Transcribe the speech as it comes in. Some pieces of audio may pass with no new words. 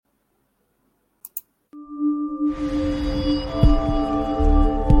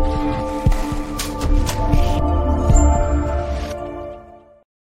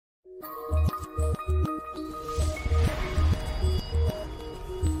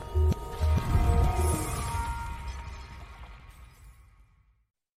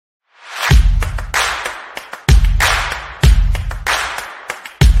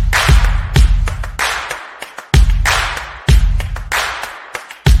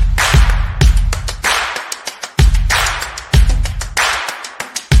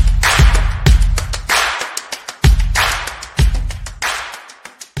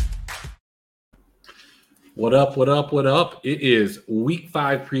What up, what up, what up? It is Week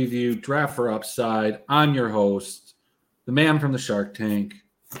 5 preview, Draft for Upside. I'm your host, the man from the Shark Tank,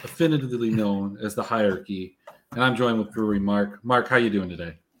 definitively known as the Hierarchy, and I'm joined with Brewery Mark. Mark, how you doing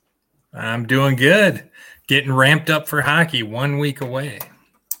today? I'm doing good. Getting ramped up for hockey 1 week away.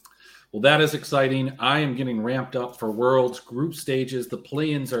 Well, that is exciting. I am getting ramped up for Worlds group stages. The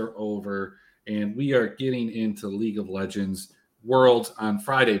play-ins are over, and we are getting into League of Legends Worlds on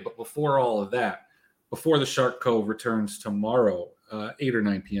Friday. But before all of that, before the Shark Cove returns tomorrow, 8 or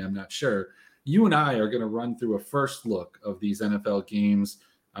 9 p.m., not sure, you and I are going to run through a first look of these NFL games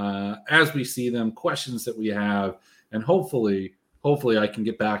as we see them, questions that we have, and hopefully I can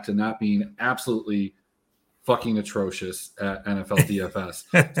get back to not being absolutely fucking atrocious at NFL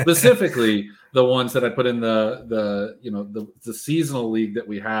DFS. Specifically, the ones that I put in the seasonal league that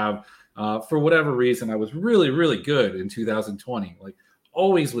we have. For whatever reason, I was really, really good in 2020.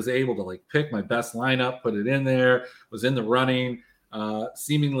 Always was able to pick my best lineup, put it in there, was in the running,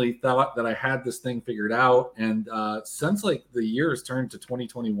 seemingly thought that I had this thing figured out. And since the years turned to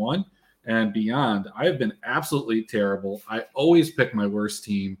 2021 and beyond, I have been absolutely terrible. I always pick my worst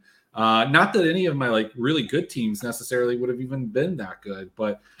team. Not that any of my really good teams necessarily would have even been that good,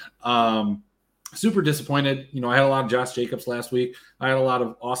 but super disappointed. I had a lot of Josh Jacobs last week. I had a lot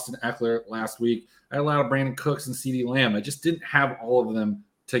of Austin Eckler last week. I had a lot of Brandon Cooks and CeeDee Lamb. I just didn't have all of them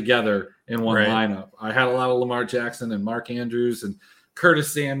together in one lineup. I had a lot of Lamar Jackson and Mark Andrews and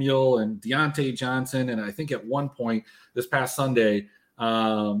Curtis Samuel and Deontay Johnson. And I think at one point this past Sunday,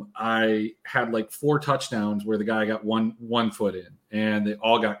 I had 4 touchdowns where the guy got one foot in, and they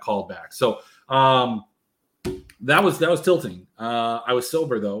all got called back. So that was tilting. I was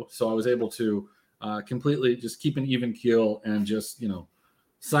sober though, so I was able to completely just keep an even keel and just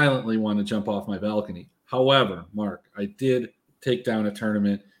silently want to jump off my balcony. However, Mark, I did take down a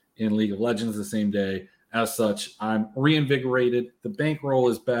tournament in League of Legends the same day. As such, I'm reinvigorated. The bankroll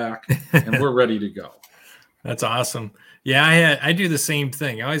is back, and we're ready to go. That's awesome. Yeah, I do the same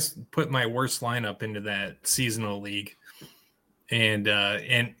thing. I always put my worst lineup into that seasonal league, and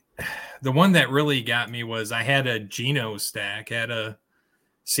the one that really got me was I had a Geno stack, had a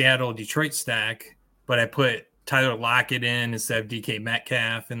Seattle Detroit stack, but I put Tyler Lockett in instead of DK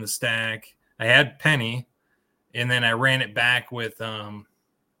Metcalf in the stack. I had Penny, and then I ran it back with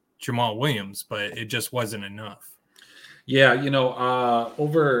Jamal Williams, but it just wasn't enough. Yeah,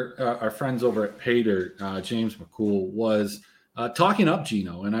 over our friends over at Pater, James McCool was talking up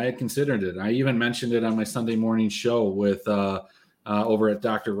Geno, and I had considered it. I even mentioned it on my Sunday morning show with over at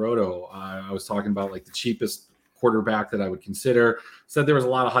Dr. Roto. I was talking about the cheapest quarterback that I would consider. Said there was a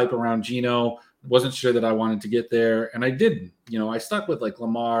lot of hype around Geno. Wasn't sure that I wanted to get there, and I didn't. I stuck with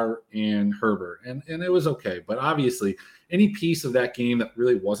Lamar and Herbert, and it was okay. But obviously, any piece of that game that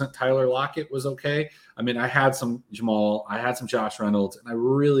really wasn't Tyler Lockett was okay. I mean, I had some Jamal, I had some Josh Reynolds, and I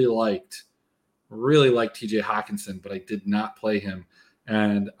really liked TJ Hawkinson, but I did not play him.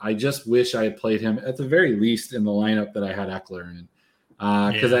 And I just wish I had played him at the very least in the lineup that I had Eckler in.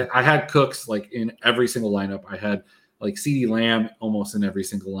 Because I had Cooks in every single lineup. I had CeeDee Lamb almost in every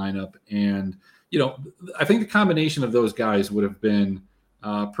single lineup. And, I think the combination of those guys would have been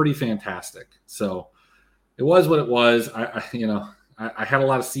pretty fantastic. So it was what it was. I had a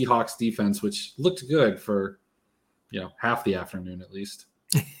lot of Seahawks defense, which looked good for, half the afternoon at least.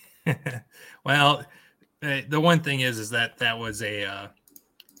 Well, the one thing is that was a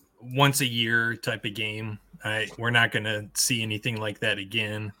once a year type of game. We're not going to see anything like that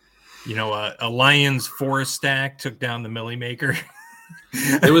again. A Lions 4 stack took down the Millie Maker.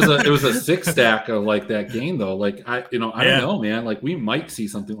 It was a 6 stack of that game though. I don't know, man. We might see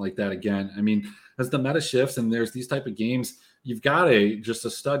something like that again. I mean, as the meta shifts and there's these type of games, you've got just a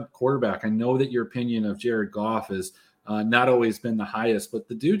stud quarterback. I know that your opinion of Jared Goff has not always been the highest, but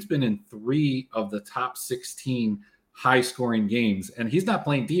the dude's been in 3 of the top 16 high scoring games, and he's not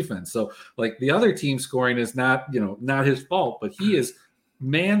playing defense. So the other team scoring is not his fault, but he has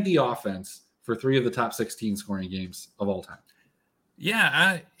manned the offense for 3 of the top 16 scoring games of all time.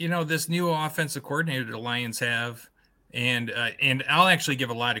 Yeah, this new offensive coordinator the Lions have, and I'll actually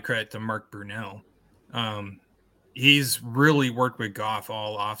give a lot of credit to Mark Brunell. He's really worked with Goff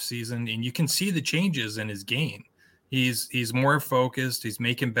all offseason, and you can see the changes in his game. He's more focused. He's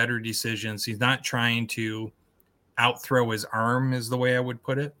making better decisions. He's not trying to outthrow his arm, is the way I would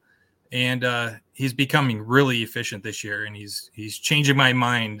put it. And he's becoming really efficient this year, and he's changing my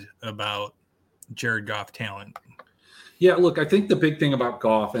mind about Jared Goff talent. Yeah, look, I think the big thing about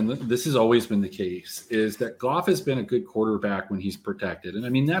Goff, and this has always been the case, is that Goff has been a good quarterback when he's protected. And I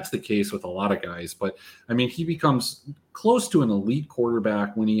mean, that's the case with a lot of guys. But I mean, he becomes close to an elite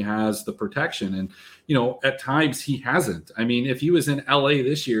quarterback when he has the protection. And, at times he hasn't. I mean, if he was in LA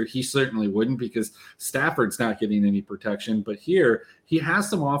this year, he certainly wouldn't because Stafford's not getting any protection. But here, he has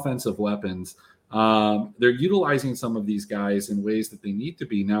some offensive weapons. They're utilizing some of these guys in ways that they need to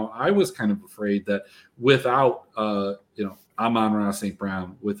be. Now, I was kind of afraid that without, Amon-Ra St.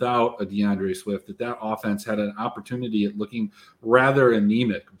 Brown, without a DeAndre Swift, that offense had an opportunity at looking rather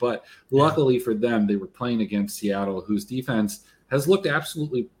anemic. But luckily for them, they were playing against Seattle, whose defense has looked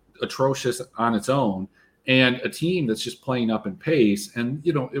absolutely atrocious on its own, and a team that's just playing up in pace. And,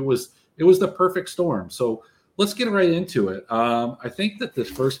 it was the perfect storm. So let's get right into it. I think that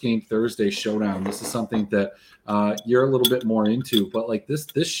this first game Thursday showdown, this is something that you're a little bit more into, but like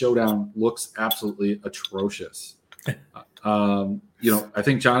this showdown looks absolutely atrocious. I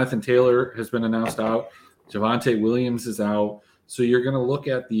think Jonathan Taylor has been announced out. Javonte Williams is out. So you're going to look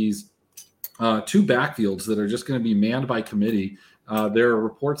at these two backfields that are just going to be manned by committee. There are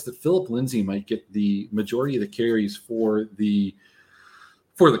reports that Philip Lindsay might get the majority of the carries for the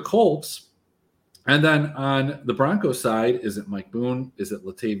Colts. And then on the Broncos side, is it Mike Boone? Is it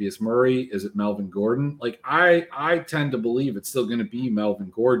Latavius Murray? Is it Melvin Gordon? Like I tend to believe it's still going to be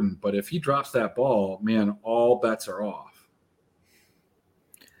Melvin Gordon, but if he drops that ball, man, all bets are off.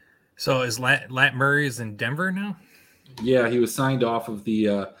 So is Lat Murray is in Denver now? Yeah, he was signed off of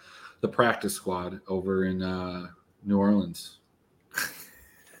the practice squad over in New Orleans.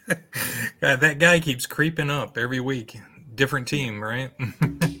 God, that guy keeps creeping up every week. Different team, right?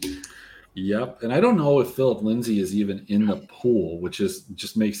 Yep. And I don't know if Philip Lindsay is even in the pool, which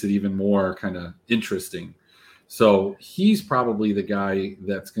just makes it even more kind of interesting. So he's probably the guy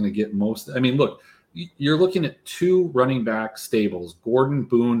that's going to get most. I mean, look, you're looking at two running back stables, Gordon,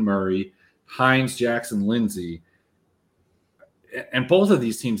 Boone, Murray, Hines, Jackson, Lindsay. And both of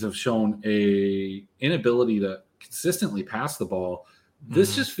these teams have shown a inability to consistently pass the ball.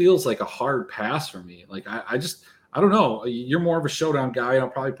 This just feels like a hard pass for me. Like I don't know. You're more of a showdown guy. I'll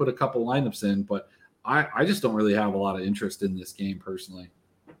probably put a couple lineups in, but I just don't really have a lot of interest in this game personally.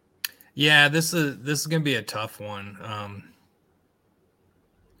 Yeah, this is going to be a tough one.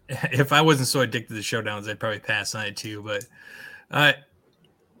 If I wasn't so addicted to showdowns, I'd probably pass on it too. But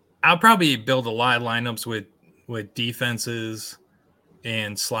I'll probably build a lot of lineups with defenses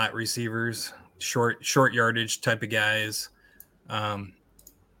and slot receivers, short yardage type of guys.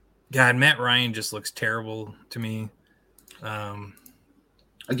 God, Matt Ryan just looks terrible to me.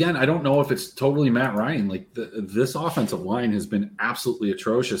 Again, I don't know if it's totally Matt Ryan. Like this offensive line has been absolutely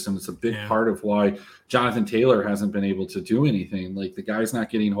atrocious, and it's a big part of why Jonathan Taylor hasn't been able to do anything. Like the guy's not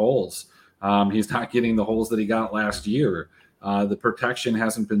getting holes. He's not getting the holes that he got last year. The protection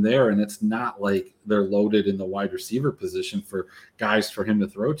hasn't been there, and it's not like they're loaded in the wide receiver position for guys for him to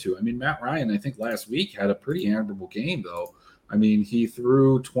throw to. I mean, Matt Ryan, I think last week had a pretty admirable game, though. I mean, he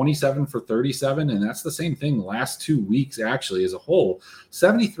threw 27 for 37, and that's the same thing the last 2 weeks, actually, as a whole.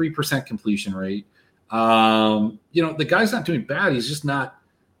 73% completion rate. The guy's not doing bad. He's just not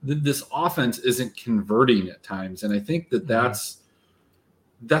 – this offense isn't converting at times, and I think that's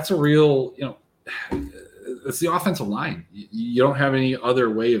a real it's the offensive line. You don't have any other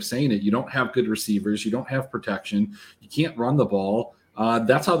way of saying it. You don't have good receivers. You don't have protection. You can't run the ball.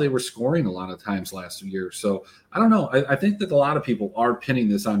 That's how they were scoring a lot of times last year. So I don't know. I think that a lot of people are pinning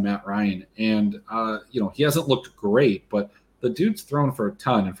this on Matt Ryan, and he hasn't looked great, but the dude's thrown for a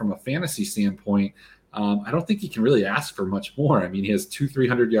ton. And from a fantasy standpoint, I don't think he can really ask for much more. I mean, he has 2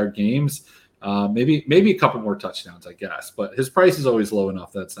 300-yard games, maybe a couple more touchdowns, I guess. But his price is always low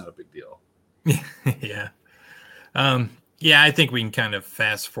enough that's not a big deal. Yeah. I think we can kind of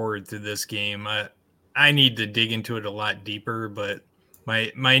fast forward through this game. I need to dig into it a lot deeper, but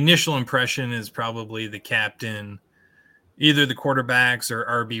my initial impression is probably the captain, either the quarterbacks or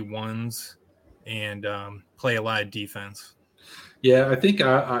RB1s, and play a lot of defense. Yeah, I think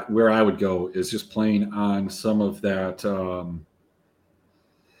where I would go is just playing on some of that.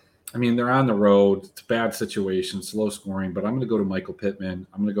 They're on the road. It's a bad situation, slow scoring, but I'm going to go to Michael Pittman.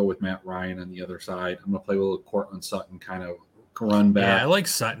 I'm going to go with Matt Ryan on the other side. I'm going to play with a little Cortland Sutton kind of run back. Yeah, I like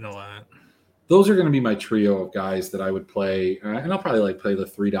Sutton a lot. Those are going to be my trio of guys that I would play. And I'll probably play the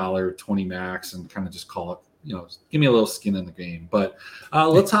 $3 20 max and kind of just call it, give me a little skin in the game. But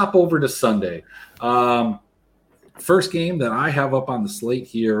let's hop over to Sunday. First game that I have up on the slate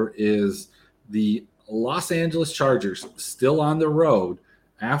here is the Los Angeles Chargers, still on the road.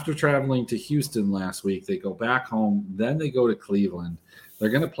 After traveling to Houston last week, they go back home, then they go to Cleveland. They're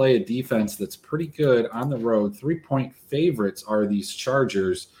going to play a defense that's pretty good on the road. 3-point favorites are these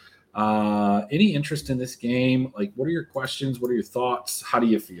Chargers. Any interest in this game? What are your questions? What are your thoughts? How do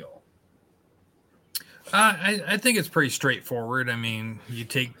you feel? I think it's pretty straightforward. I mean, you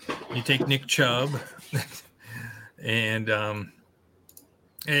take Nick Chubb, and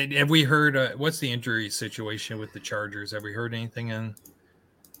have we heard what's the injury situation with the Chargers? Have we heard anything on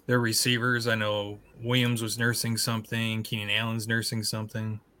their receivers? I know Williams was nursing something. Keenan Allen's nursing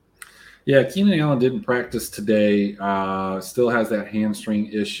something. Yeah, Keenan Allen didn't practice today. Still has that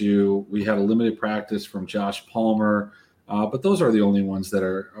hamstring issue. We had a limited practice from Josh Palmer, but those are the only ones that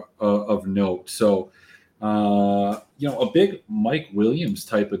are of note. So, a big Mike Williams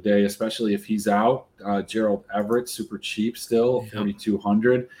type of day, especially if he's out. Gerald Everett, super cheap still,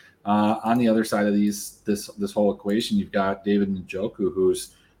 4,200. On the other side of this whole equation, you've got David Njoku,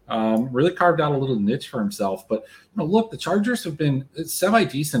 who's really carved out a little niche for himself. But look, the Chargers have been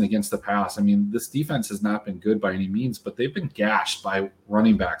semi-decent against the pass. I mean, this defense has not been good by any means, but they've been gashed by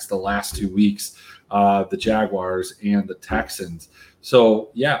running backs the last 2 weeks, the Jaguars and the Texans. So,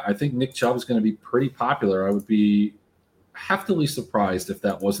 yeah, I think Nick Chubb is going to be pretty popular. I would be heftily surprised if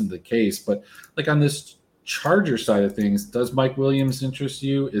that wasn't the case. But, on this Charger side of things, does Mike Williams interest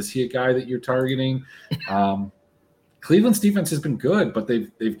you? Is he a guy that you're targeting? Cleveland's defense has been good, but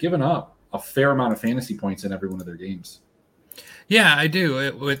they've given up a fair amount of fantasy points in every one of their games. Yeah, I do.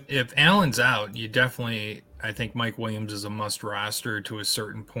 If Allen's out, I think Mike Williams is a must roster to a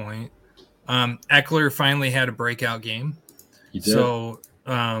certain point. Eckler finally had a breakout game. He did. So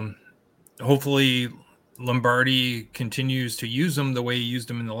hopefully Lombardi continues to use him the way he used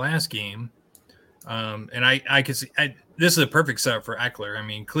him in the last game. And I could see this is a perfect setup for Eckler. I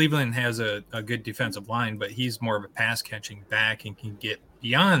mean, Cleveland has a good defensive line, but he's more of a pass catching back and can get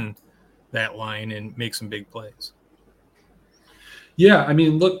beyond that line and make some big plays. Yeah, I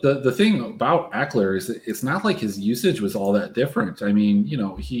mean, look, the thing about Eckler is that it's not like his usage was all that different. I mean,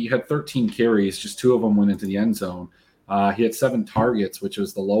 he had 13 carries, just 2 of them went into the end zone. He had 7 targets, which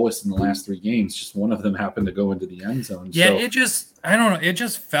was the lowest in the last 3 games. Just one of them happened to go into the end zone. Yeah, I don't know. It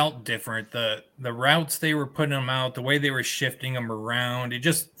just felt different. The routes they were putting him out, the way they were shifting him around, it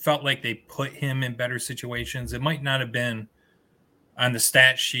just felt like they put him in better situations. It might not have been on the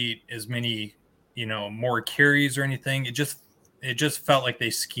stat sheet as many, more carries or anything. It just felt like they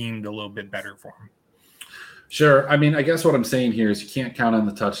schemed a little bit better for him. Sure. I mean, I guess what I'm saying here is you can't count on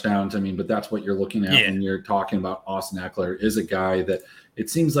the touchdowns. I mean, but that's what you're looking at when you're talking about Austin Eckler, is a guy that it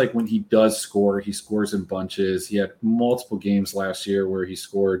seems like when he does score, he scores in bunches. He had multiple games last year where he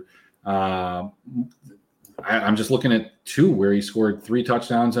scored. I'm just looking at 2 where he scored 3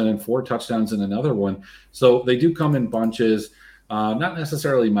 touchdowns and then 4 touchdowns in another one. So they do come in bunches. Not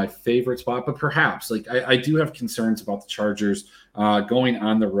necessarily my favorite spot, but perhaps I do have concerns about the Chargers going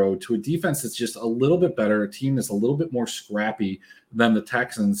on the road to a defense that's just a little bit better, a team that's a little bit more scrappy than the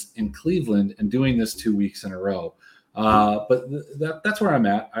Texans in Cleveland, and doing this 2 weeks in a row. But that's where I'm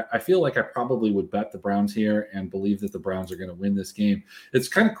at. I feel like I probably would bet the Browns here and believe that the Browns are going to win this game. It's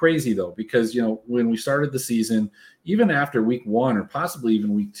kind of crazy, though, because, when we started the season, even after week 1 or possibly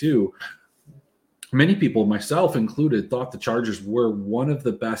even week 2, many people, myself included, thought the Chargers were one of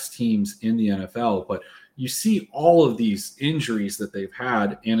the best teams in the NFL. But you see all of these injuries that they've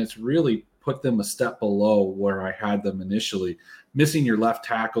had, and it's really put them a step below where I had them initially. Missing your left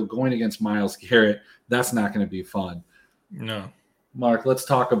tackle, going against Myles Garrett, that's not going to be fun. No. Mark, let's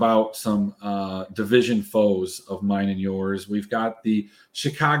talk about some division foes of mine and yours. We've got the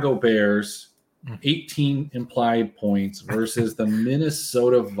Chicago Bears, 18 implied points, versus the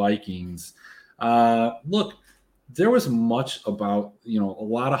Minnesota Vikings. Look, there was much about, a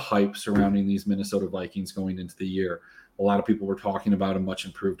lot of hype surrounding these Minnesota Vikings going into the year. A lot of people were talking about a much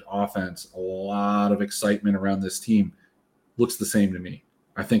improved offense, a lot of excitement around this team. Looks the same to me.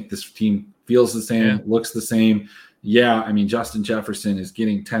 I think this team feels the same, looks the same. Yeah, I mean, Justin Jefferson is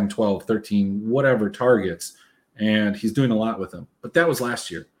getting 10, 12, 13, whatever targets, and he's doing a lot with them. But that was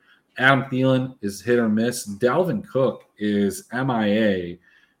last year. Adam Thielen is hit or miss. Dalvin Cook is MIA.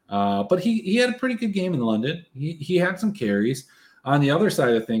 But he had a pretty good game in London. He had some carries. On the other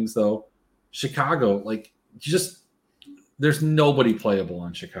side of things, though, Chicago, there's nobody playable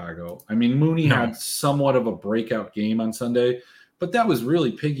on Chicago. I mean, Mooney had somewhat of a breakout game on Sunday, but that was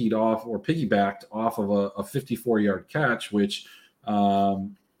really piggybacked off of a 54-yard catch, which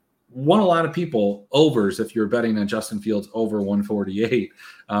won a lot of people overs if you're betting on Justin Fields over 148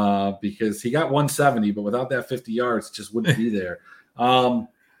 because he got 170, but without that 50 yards, just wouldn't be there.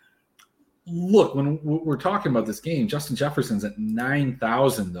 Look, when we're talking about this game, Justin Jefferson's at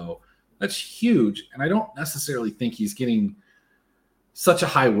 9,000, though. That's huge, and I don't necessarily think he's getting such a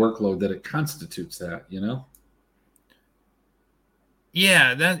high workload that it constitutes that, you know?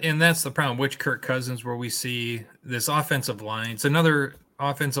 Yeah, that's the problem. Which Kirk Cousins, where we see this offensive line. It's another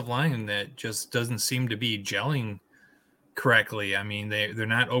offensive line that just doesn't seem to be gelling correctly. I mean, they're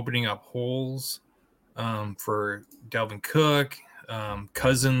not opening up holes for Dalvin Cook.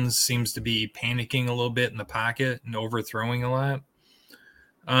 Cousins seems to be panicking a little bit in the pocket and overthrowing a lot.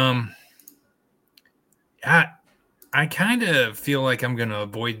 I kind of feel like I'm going to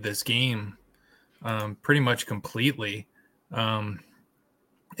avoid this game pretty much completely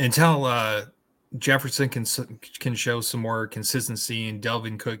until Jefferson can show some more consistency and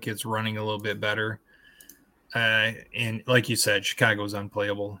Dalvin Cook gets running a little bit better. And like you said, Chicago's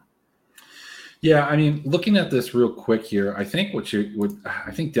unplayable. Yeah, I mean, looking at this real quick here, I think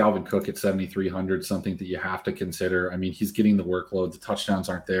I think Dalvin Cook at 7,300 something that you have to consider. I mean, he's getting the workload. The touchdowns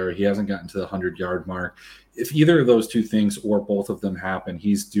aren't there. He hasn't gotten to the 100-yard mark. If either of those two things or both of them happen,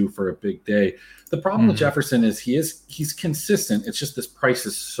 he's due for a big day. The problem with Jefferson is he's consistent. It's just this price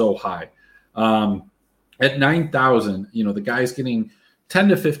is so high. At 9,000, the guy's getting 10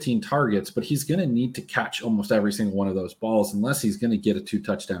 to 15 targets, but he's going to need to catch almost every single one of those balls unless he's going to get a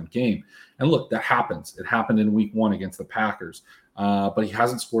 2-touchdown game. And look, that happens. It happened in week 1 against the Packers, but he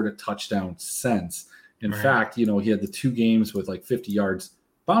hasn't scored a touchdown since. In fact, he had the 2 games with like 50 yards,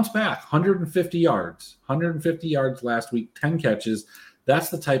 bounce back, 150 yards last week, 10 catches. That's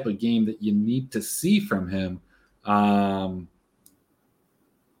the type of game that you need to see from him.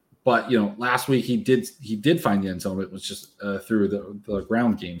 But last week he did find the end zone. It was just through the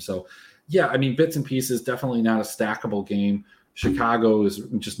ground game. So yeah, I mean, bits and pieces, definitely not a stackable game. Chicago is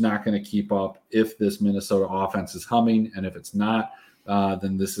just not going to keep up if this Minnesota offense is humming, and if it's not,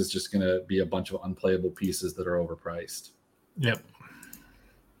 then this is just going to be a bunch of unplayable pieces that are overpriced. Yep.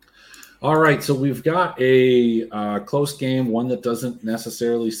 All right, so we've got a close game, one that doesn't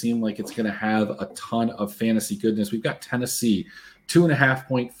necessarily seem like it's going to have a ton of fantasy goodness. We've got Tennessee,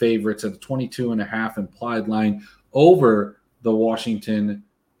 2.5-point favorites at a 22.5 implied line over the Washington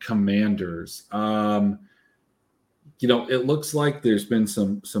Commanders. It looks like there's been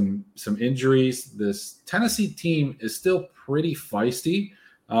some injuries. This Tennessee team is still pretty feisty,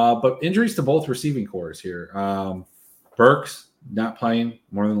 but injuries to both receiving cores here. Burks not playing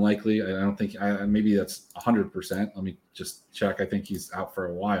more than likely. I don't think maybe that's 100%. Let me just check. I think he's out for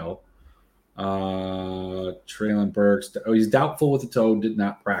a while. Traylon Burks. He's doubtful with the toe, did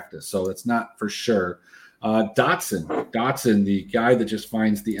not practice, so it's not for sure. Dotson, the guy that just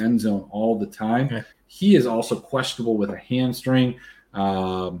finds the end zone all the time, he is also questionable with a hamstring.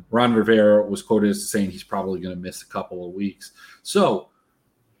 Ron Rivera was quoted as saying he's probably going to miss a couple of weeks. So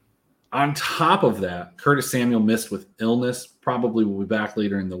on top of that, Curtis Samuel missed with illness, probably will be back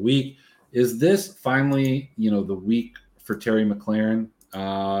later in the week. Is this finally, the week for Terry McLaurin?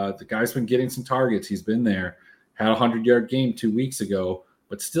 The guy's been getting some targets. He's been there, had a 100-yard game 2 weeks ago,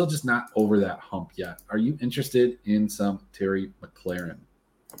 but still just not over that hump yet. Are you interested in some Terry McLaurin?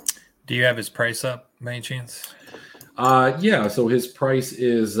 Do you have his price up by any chance? Yeah, so his price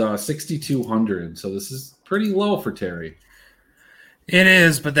is $6,200. So this is pretty low for Terry. It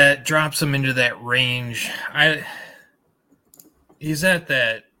is, but that drops him into that range. He's at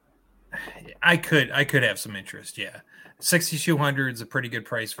that. I could have some interest, yeah. 6,200 is a pretty good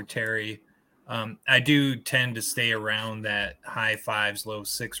price for Terry. I do tend to stay around that high 5s, low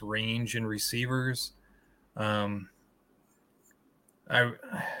 6 range in receivers. But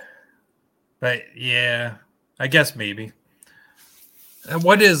yeah, I guess maybe.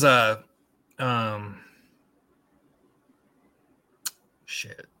 What is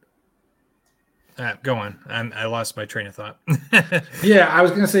shit? Go on. I lost my train of thought. Yeah, I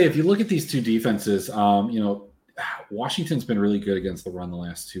was going to say, if you look at these two defenses, Washington's been really good against the run the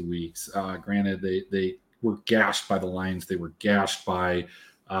last 2 weeks. Granted, they were gashed by the Lions. They were gashed by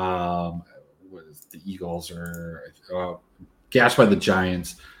the Eagles, or gashed by the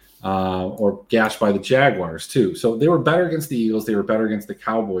Giants, or gashed by the Jaguars too. So they were better against the Eagles. They were better against the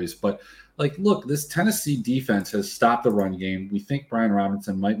Cowboys. But like, look, this Tennessee defense has stopped the run game. We think Brian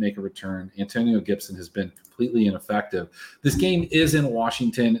Robinson might make a return. Antonio Gibson has been completely ineffective. This game is in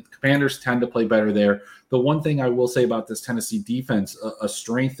Washington. The Commanders tend to play better there. The one thing I will say about this Tennessee defense, a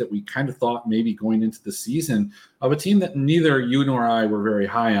strength that we kind of thought maybe going into the season of a team that neither you nor I were very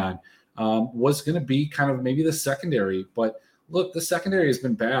high on, was going to be kind of maybe the secondary. But look, the secondary has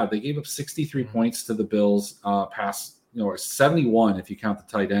been bad. They gave up 63 points to the Bills, past, or 71 if you count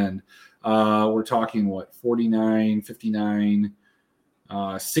the tight end. We're talking 49, 59,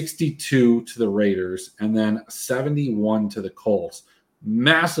 62 to the Raiders, and then 71 to the Colts.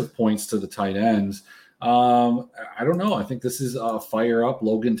 Massive points to the tight ends. I don't know. I think this is fire up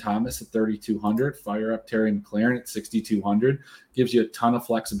Logan Thomas at 3,200, fire up Terry McLaurin at 6,200. Gives you a ton of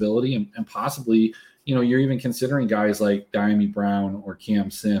flexibility, and possibly, you're even considering guys like Diami Brown or Cam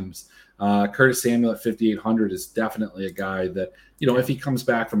Sims. Curtis Samuel at 5,800 is definitely a guy that, if he comes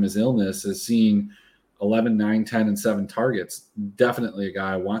back from his illness, has seen 11, 9, 10, and 7 targets. Definitely a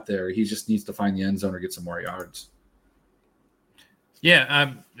guy I want there. He just needs to find the end zone or get some more yards.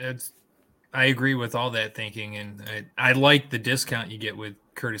 Yeah, I agree with all that thinking, and I like the discount you get with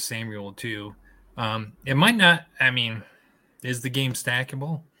Curtis Samuel too. It might not. I mean, is the game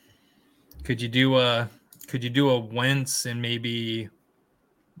stackable? Could you do a Wentz and maybe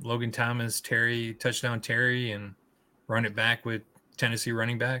Logan Thomas, touchdown Terry, and run it back with Tennessee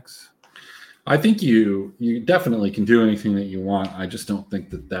running backs? I think you definitely can do anything that you want. I just don't think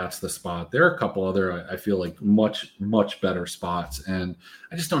that that's the spot. There are a couple other, I feel like, much, much better spots. And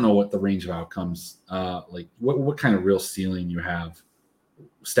I just don't know what the range of outcomes, like what kind of real ceiling you have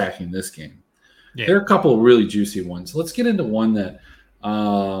stacking this game. Yeah. There are a couple of really juicy ones. Let's get into one that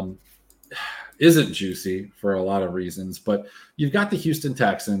isn't juicy for a lot of reasons. But you've got the Houston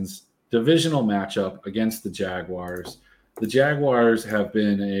Texans, divisional matchup against the Jaguars. The Jaguars have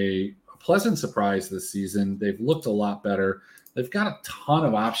been a pleasant surprise this season. They've looked a lot better. They've got a ton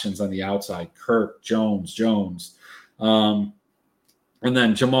of options on the outside. Kirk, Jones. And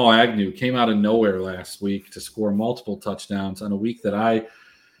then Jamal Agnew came out of nowhere last week to score multiple touchdowns on a week that I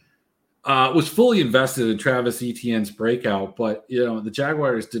was fully invested in Travis Etienne's breakout. But, the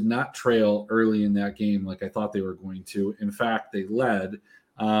Jaguars did not trail early in that game like I thought they were going to. In fact, they led.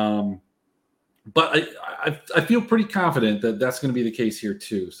 But I feel pretty confident that that's going to be the case here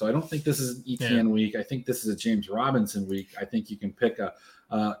too. So I don't think this is an Etienne week. I think this is a James Robinson week. I think you can pick a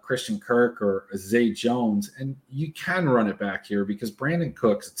Christian Kirk or a Zay Jones, and you can run it back here because Brandon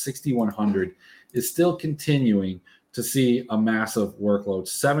Cooks at 6,100 is still continuing to see a massive workload.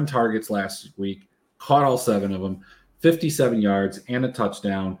 7 targets last week, caught all 7 of them, 57 yards and a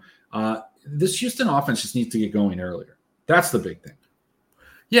touchdown. This Houston offense just needs to get going earlier. That's the big thing.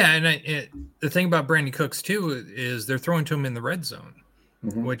 Yeah, and the thing about Brandon Cooks too is they're throwing to him in the red zone,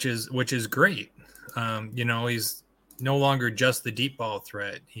 which is great. He's no longer just the deep ball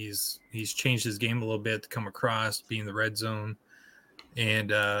threat. He's changed his game a little bit to come across, be in the red zone,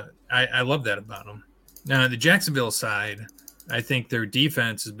 and I love that about him. Now, on the Jacksonville side, I think their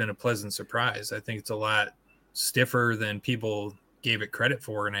defense has been a pleasant surprise. I think it's a lot stiffer than people gave it credit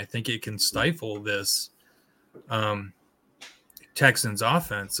for, and I think it can stifle this Texans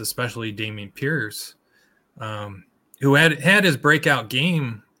offense, especially Dameon Pierce, who had his breakout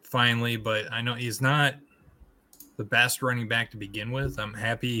game finally, but I know he's not the best running back to begin with. I'm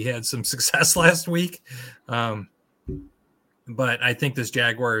happy he had some success last week. But I think this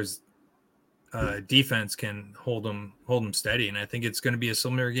Jaguars defense can hold them steady. And I think it's going to be a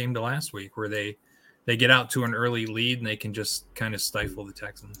similar game to last week where they get out to an early lead and they can just kind of stifle the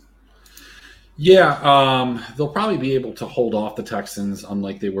Texans. Yeah, they'll probably be able to hold off the Texans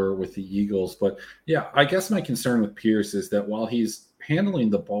unlike they were with the Eagles. But yeah, I guess my concern with Pierce is that while he's handling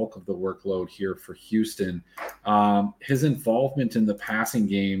the bulk of the workload here for Houston, his involvement in the passing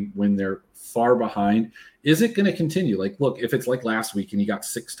game when they're far behind, is it going to continue? Like, look, if it's like last week and he got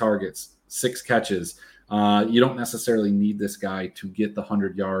 6 targets, 6 catches, you don't necessarily need this guy to get the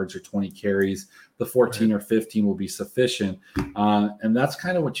 100 yards or 20 carries. The 14 or 15 will be sufficient. And that's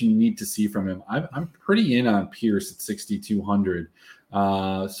kind of what you need to see from him. I'm pretty in on Pierce at 6,200.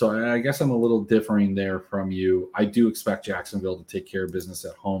 So I guess I'm a little differing there from you. I do expect Jacksonville to take care of business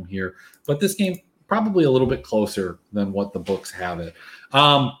at home here, but this game probably a little bit closer than what the books have it.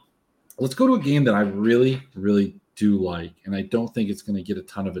 Let's go to a game that I really, really do like, and I don't think it's going to get a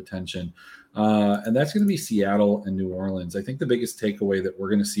ton of attention. And that's going to be Seattle and New Orleans. I think the biggest takeaway that we're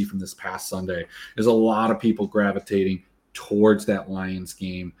going to see from this past Sunday is a lot of people gravitating towards that Lions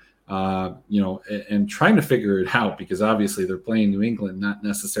game, and trying to figure it out because obviously they're playing New England, not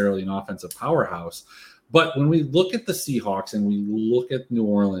necessarily an offensive powerhouse. But when we look at the Seahawks and we look at New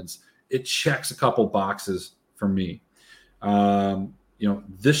Orleans, it checks a couple boxes for me.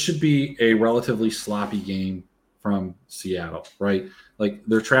 This should be a relatively sloppy game from Seattle, right? Like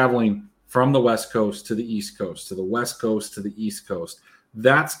they're traveling from the West Coast to the East Coast, to the West Coast to the East Coast.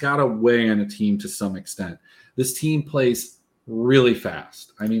 That's got to weigh on a team to some extent. This team plays really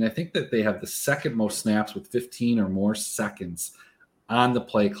fast. I mean, I think that they have the second most snaps with 15 or more seconds on the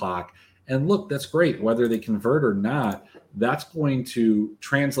play clock. And look, that's great. Whether they convert or not, that's going to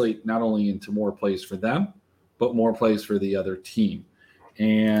translate not only into more plays for them, but more plays for the other team.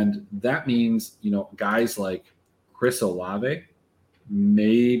 And that means, guys like Chris Olave,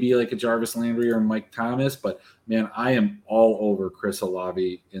 maybe like a Jarvis Landry or Mike Thomas, but man, I am all over Chris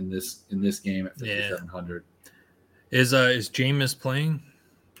Olave in this game at 5,700. Is Jameis playing?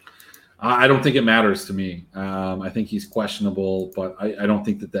 I don't think it matters to me. I think he's questionable, but I don't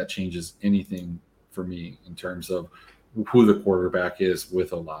think that changes anything for me in terms of who the quarterback is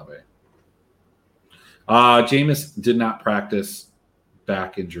with Olave. Jameis did not practice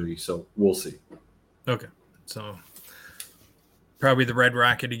back injury, so we'll see. Okay, so probably the Red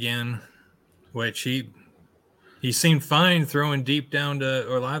Rocket again, which he seemed fine throwing deep down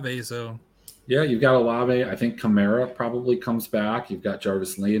to Olave. So yeah, you've got Olave. I think Kamara probably comes back. You've got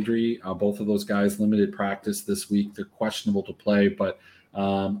Jarvis Landry. Both of those guys limited practice this week. They're questionable to play, but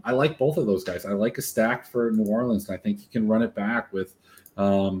I like both of those guys. I like a stack for New Orleans, and I think you can run it back with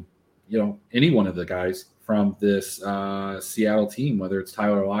any one of the guys from this Seattle team, whether it's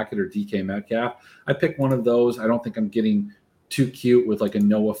Tyler Lockett or DK Metcalf. I pick one of those. I don't think I'm getting too cute with like a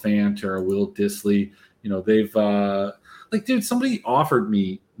Noah Fant or a Will Dissly. They've somebody offered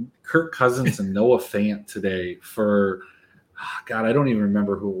me Kirk Cousins and Noah Fant today for God, I don't even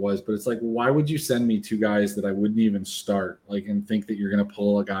remember who it was, but it's like, why would you send me two guys that I wouldn't even start, and think that you're going to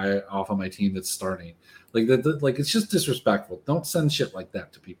pull a guy off of my team that's starting? It's just disrespectful. Don't send shit like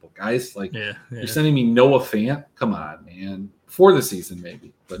that to people, guys. You're sending me Noah Fant. Come on, man. For the season,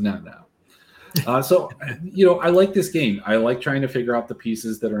 maybe, but not now. I like this game. I like trying to figure out the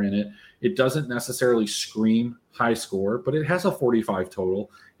pieces that are in it. It doesn't necessarily scream high score, but it has a 45 total.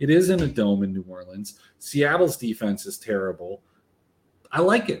 It is in a dome in New Orleans. Seattle's defense is terrible. I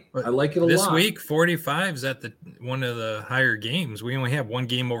like it. I like it a lot. This week, 45 is at one of the higher games. We only have one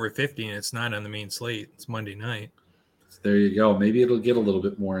game over 50, and it's not on the main slate. It's Monday night. There you go. Maybe it'll get a little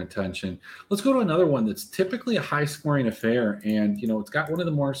bit more attention. Let's go to another one that's typically a high-scoring affair, and it's got one of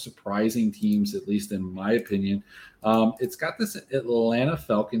the more surprising teams, at least in my opinion. It's got this Atlanta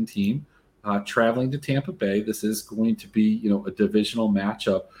Falcon team traveling to Tampa Bay. This is going to be, a divisional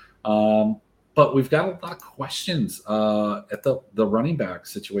matchup, but we've got a lot of questions at the running back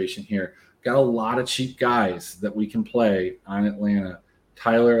situation here. Got a lot of cheap guys that we can play on Atlanta.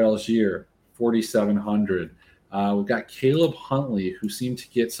 Tyler Algier, 4,700. We've got Caleb Huntley, who seemed to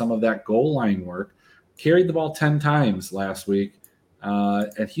get some of that goal line work, carried the ball 10 times last week,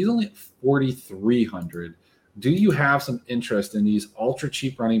 and he's only at 4,300. Do you have some interest in these ultra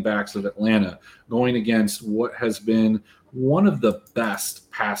cheap running backs of Atlanta going against what has been one of the best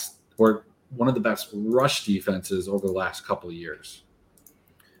rush defenses over the last couple of years?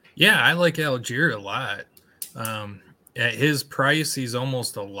 Yeah, I like Algier a lot. At his price, he's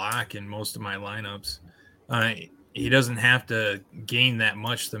almost a lock in most of my lineups. He doesn't have to gain that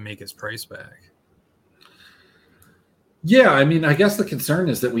much to make his price back. Yeah, I mean, I guess the concern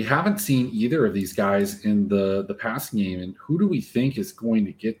is that we haven't seen either of these guys in the passing game, and who do we think is going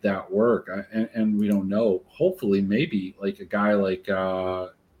to get that work? And we don't know. Hopefully, maybe like a guy like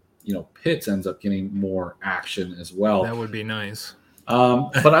Pitts ends up getting more action as well. That would be nice.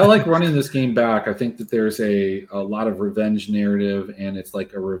 But I like running this game back. I think that there's a lot of revenge narrative, and it's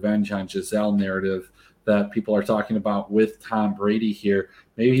like a revenge on Giselle narrative that people are talking about with Tom Brady here.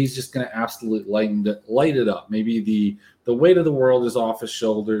 Maybe he's just going to absolutely light it up. Maybe the weight of the world is off his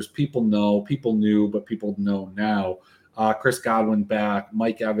shoulders. People knew, but people know now. Chris Godwin back.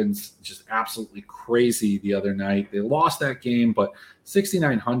 Mike Evans just absolutely crazy the other night. They lost that game, but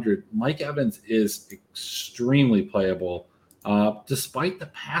 6,900. Mike Evans is extremely playable. Despite the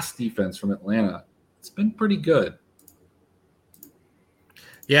pass defense from Atlanta, it's been pretty good.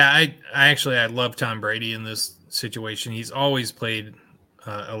 Yeah, I love Tom Brady in this situation. He's always played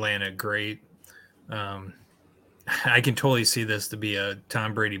Atlanta great. I can totally see this to be a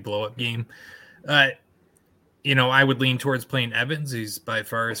Tom Brady blow-up game. I would lean towards playing Evans. He's by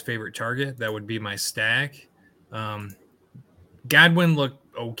far his favorite target. That would be my stack. Godwin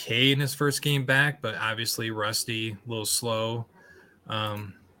looked okay in his first game back, but obviously rusty, a little slow.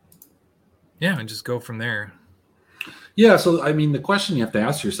 And just go from there. Yeah, so I mean, the question you have to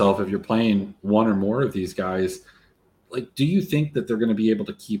ask yourself if you're playing one or more of these guys, like, do you think that they're going to be able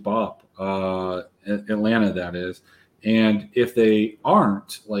to keep up? Atlanta, that is. And if they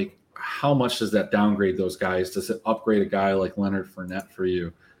aren't, like, how much does that downgrade those guys? Does it upgrade a guy like Leonard Fournette for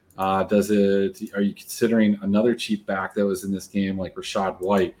you? Are you considering another cheap back that was in this game like Rachaad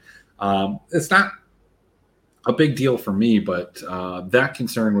White? It's not a big deal for me, but that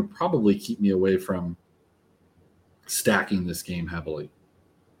concern would probably keep me away from stacking this game heavily.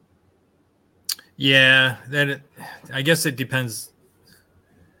 Yeah, I guess it depends.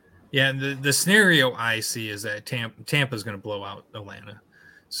 Yeah, the scenario I see is that Tampa's going to blow out Atlanta.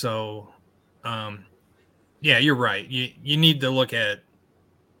 So, yeah, you're right. You need to look at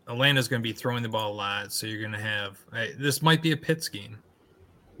Atlanta's going to be throwing the ball a lot, so you're going to have this might be a Pitts game.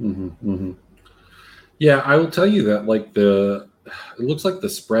 Mm-hmm, mm-hmm. Yeah, I will tell you that it looks like the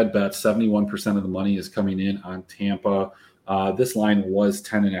spread bet 71% of the money is coming in on Tampa. This line was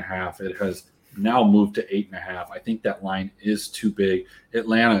 10.5. It has now moved to 8.5. I think that line is too big.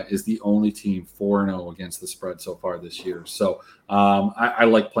 Atlanta is the only team 4-0 against the spread so far this year. So I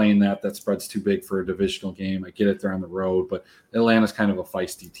like playing that. That spread's too big for a divisional game. I get it, they're on the road, but Atlanta's kind of a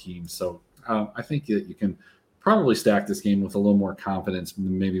feisty team. So I think that you can probably stack this game with a little more confidence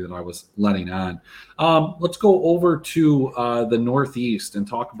maybe than I was letting on. Let's go over to the Northeast and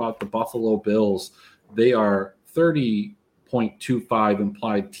talk about the Buffalo Bills. They are 30.25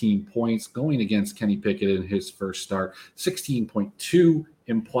 implied team points going against Kenny Pickett in his first start, 16.2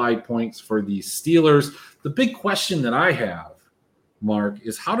 implied points for the Steelers. The big question that I have, Mark,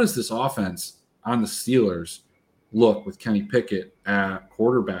 is how does this offense on the Steelers look with Kenny Pickett at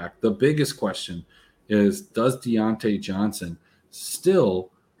quarterback? The biggest question is, does Deontay Johnson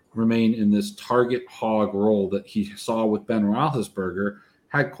still remain in this target hog role that he saw with Ben Roethlisberger?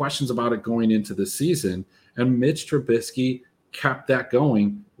 Had questions about it going into the season, and Mitch Trubisky kept that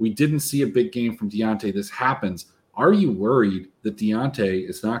going. We didn't see a big game from Deontay. This happens. Are you worried that Deontay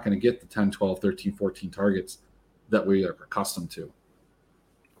is not going to get the 10, 12, 13, 14 targets that we are accustomed to?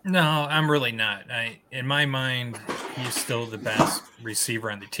 No, I'm really not. In my mind, he's still the best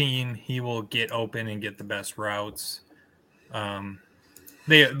receiver on the team. He will get open and get the best routes.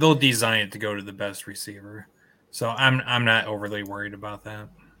 They'll design it to go to the best receiver. So I'm not overly worried about that.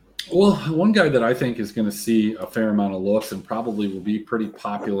 Well, one guy that I think is going to see a fair amount of looks and probably will be pretty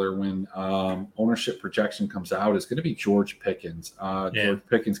popular when ownership projection comes out is going to be George Pickens. George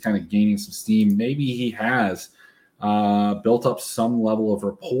Pickens kind of gaining some steam. Maybe he has built up some level of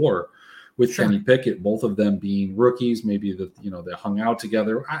rapport with Kenny Pickett, both of them being rookies. Maybe they hung out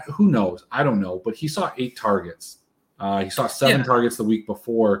together. Who knows? I don't know. But he saw 8 targets. He saw 7 targets the week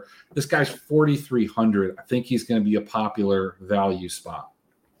before. This guy's 4,300. I think he's going to be a popular value spot.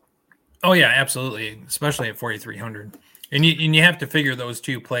 Oh yeah, absolutely, especially at 4,300. And you have to figure those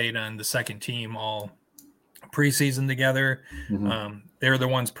two played on the second team all preseason together. Mm-hmm. They're the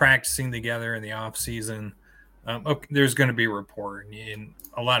ones practicing together in the off season. There's going to be a rapport, and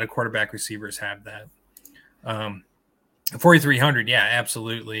a lot of quarterback receivers have that. 4,300, yeah,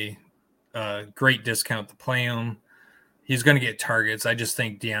 absolutely. Great discount to play him. He's going to get targets. I just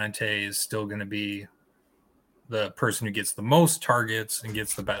think Deontay is still going to be the person who gets the most targets and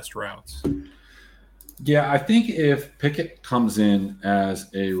gets the best routes. Yeah, I think if Pickett comes in as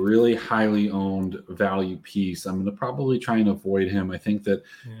a really highly owned value piece, I'm going to probably try and avoid him. I think that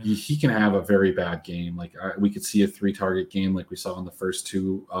he can have a very bad game. Like we could see a 3-target game like we saw in the first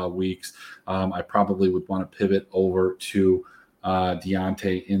 2 weeks. I probably would want to pivot over to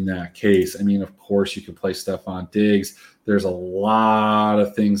Deontay in that case. I mean, of course, you could play Stephon Diggs. There's a lot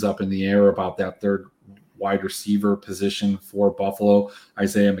of things up in the air about that third wide receiver position for Buffalo.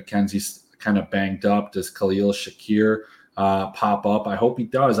 Isaiah McKenzie's kind of banged up. Does Khalil Shakir pop up? I hope he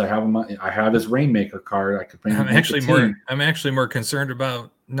does. I have his Rainmaker card. I could bring him. I'm actually more concerned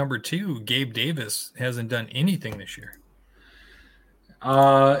about number 2. Gabe Davis hasn't done anything this year.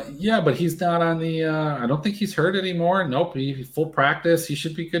 Yeah, but he's not on the. I don't think he's hurt anymore. Nope, he full practice. He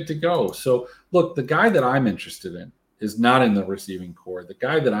should be good to go. So look, the guy that I'm interested in is not in the receiving core. The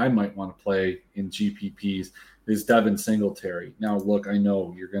guy that I might want to play in GPPs is Devin Singletary. Now, look, I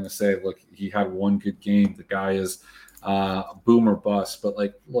know you're going to say, look, he had one good game. The guy is boom or bust. But,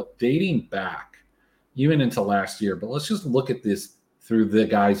 look, dating back, even into last year, but let's just look at this through the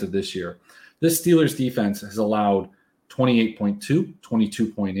guise of this year. This Steelers defense has allowed 28.2,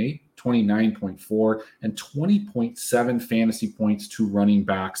 22.8, 29.4, and 20.7 fantasy points to running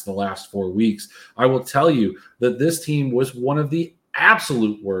backs the last 4 weeks. I will tell you that this team was one of the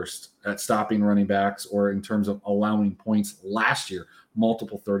absolute worst at stopping running backs or in terms of allowing points last year.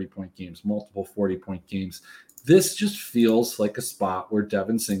 Multiple 30-point games, multiple 40-point games. This just feels like a spot where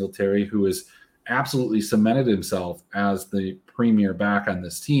Devin Singletary, who is absolutely cemented himself as the premier back on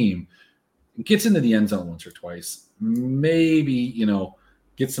this team. Gets into the end zone once or twice. Maybe,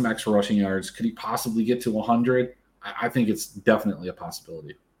 get some extra rushing yards. Could he possibly get to 100? I think it's definitely a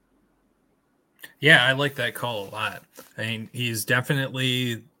possibility. Yeah, I like that call a lot. I mean, he's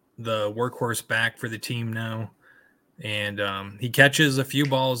definitely the workhorse back for the team now. And he catches a few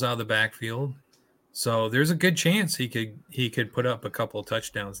balls out of the backfield. So there's a good chance he could put up a couple of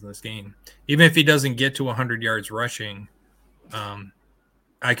touchdowns in this game. Even if he doesn't get to 100 yards rushing,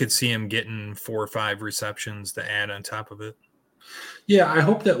 I could see him getting 4 or 5 receptions to add on top of it. Yeah, I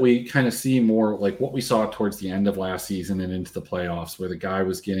hope that we kind of see more like what we saw towards the end of last season and into the playoffs, where the guy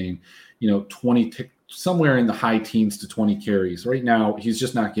was getting, 20 somewhere in the high teens to 20 carries. Right now, he's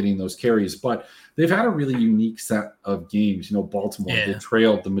just not getting those carries, but they've had a really unique set of games. Baltimore, they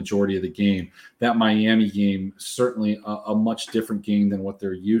trailed the majority of the game. That Miami game, certainly a much different game than what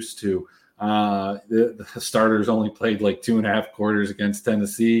they're used to. The starters only played like 2.5 quarters against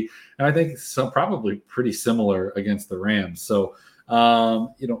Tennessee. And I think probably pretty similar against the Rams. So,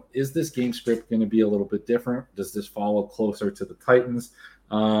 is this game script going to be a little bit different? Does this follow closer to the Titans?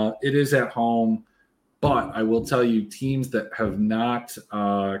 It is at home, but I will tell you, teams that have not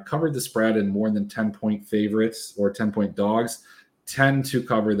covered the spread in more than 10-point favorites or 10-point dogs tend to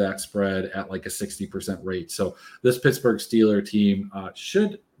cover that spread at like a 60% rate. So this Pittsburgh Steelers team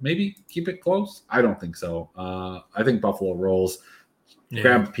should maybe keep it close. I don't think so. I think Buffalo rolls. Yeah.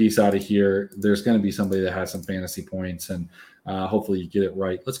 Grab a piece out of here. There's going to be somebody that has some fantasy points, and hopefully you get it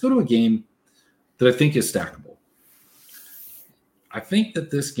right. Let's go to a game that I think is stackable. I think that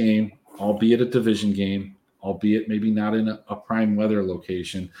this game, albeit a division game, albeit maybe not in a prime weather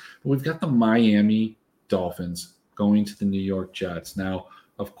location, but we've got the Miami Dolphins going to the New York Jets. Now,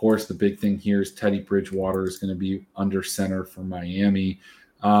 of course, the big thing here is Teddy Bridgewater is going to be under center for Miami.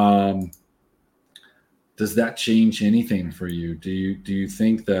 Does that change anything for you? Do you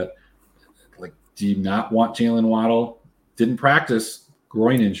think that, do you not want Jalen Waddle? Didn't practice,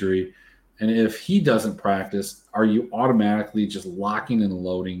 groin injury. And if he doesn't practice, are you automatically just locking and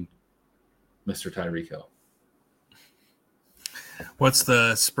loading Mr. Tyreek Hill? What's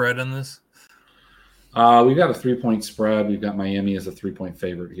the spread on this? We've got a 3-point spread. We've got Miami as a 3-point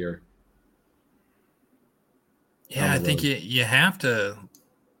favorite here. Yeah, I think you have to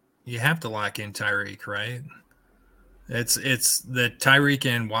lock in Tyreek, right? It's the Tyreek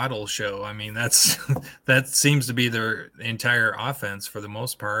and Waddle show. I mean, that seems to be their entire offense for the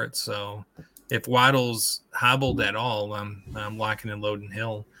most part. So if Waddle's hobbled at all, I'm locking and loading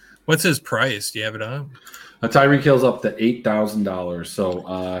Hill. What's his price? Do you have it up? Tyreek Hill's up to $8,000.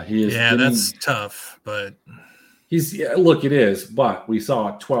 So he is. Yeah, that's tough, but look, it is. But we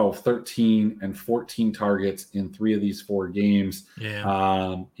saw 12, 13, and 14 targets in 3 of these 4 games.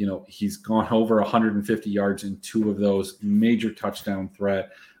 Yeah. He's gone over 150 yards in 2 of those. Major touchdown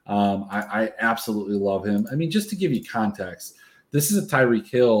threat. I absolutely love him. I mean, just to give you context, this is a Tyreek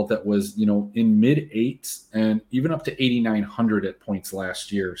Hill that was, in mid-8s and even up to 8,900 at points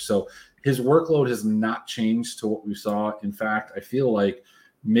last year. So his workload has not changed to what we saw. In fact, I feel like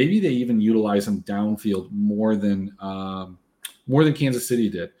maybe they even utilize him downfield more than Kansas City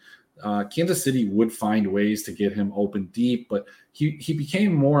did. Kansas City would find ways to get him open deep, but he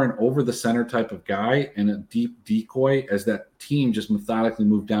became more an over-the-center type of guy and a deep decoy as that team just methodically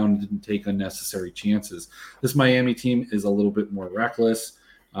moved down and didn't take unnecessary chances. This Miami team is a little bit more reckless.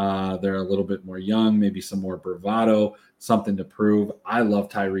 They're a little bit more young, maybe some more bravado, something to prove. I love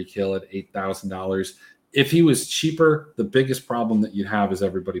Tyreek Hill at $8,000. If he was cheaper, the biggest problem that you'd have is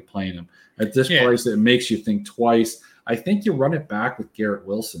everybody playing him. At this price, it makes you think twice. I think you run it back with Garrett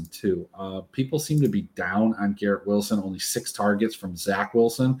Wilson, too. People seem to be down on Garrett Wilson, only 6 targets from Zach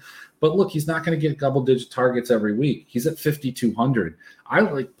Wilson. But look, he's not going to get double-digit targets every week. He's at 5,200. I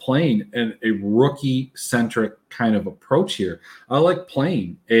like playing a rookie-centric kind of approach here. I like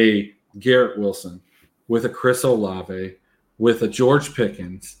playing a Garrett Wilson with a Chris Olave, with a George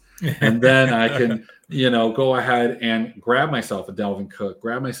Pickens, and then I can, go ahead and grab myself a Dalvin Cook,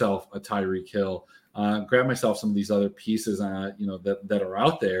 grab myself a Tyreek Hill, grab myself some of these other pieces, that are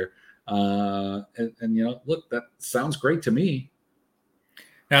out there. Look, that sounds great to me.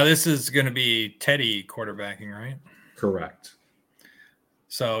 Now this is going to be Teddy quarterbacking, right? Correct.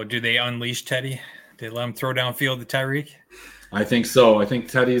 So do they unleash Teddy? They let him throw downfield to Tyreek? I think so. I think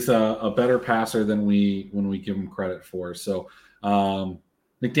Teddy's a better passer than when we give him credit for. So,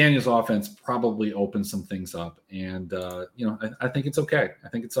 McDaniel's offense probably opens some things up, and I think it's okay. I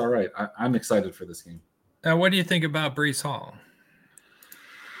think it's all right. I'm excited for this game. Now, what do you think about Breece Hall?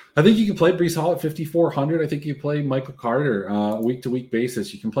 I think you can play Breece Hall at 5,400. I think you play Michael Carter week-to-week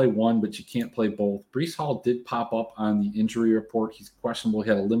basis. You can play one, but you can't play both. Breece Hall did pop up on the injury report. He's questionable. He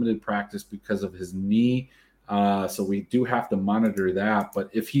had a limited practice because of his knee, so we do have to monitor that. But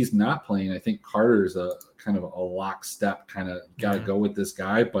if he's not playing, I think Carter's a kind of a lockstep kind of got to go with this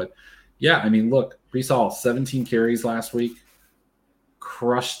guy. But, yeah, I mean, look, Breece Hall, 17 carries last week,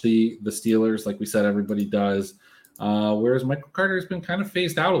 crushed the Steelers like we said everybody does. Whereas Michael Carter has been kind of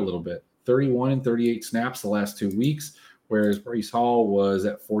phased out a little bit, 31 and 38 snaps the last 2 weeks, whereas Breece Hall was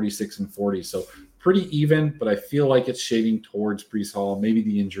at 46 and 40. So pretty even, but I feel like it's shading towards Breece Hall. Maybe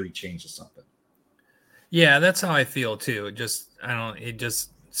the injury changes something. Yeah, that's how I feel too. It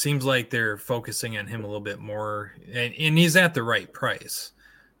just seems like they're focusing on him a little bit more, and he's at the right price.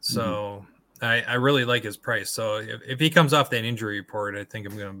 So I really like his price. So if he comes off that injury report, I think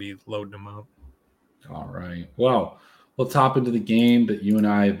I'm going to be loading him up. All right. Well, let's hop into the game that you and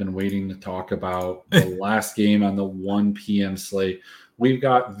I have been waiting to talk about, the last game on the 1 p.m. slate. We've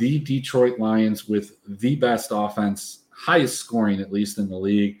got the Detroit Lions with the best offense, highest scoring, at least in the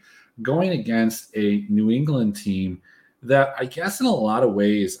league, going against a New England team that I guess in a lot of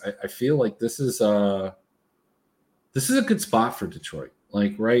ways, I feel like this is a good spot for Detroit.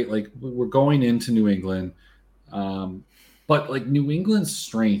 Like, right? Like we're going into New England. But like New England's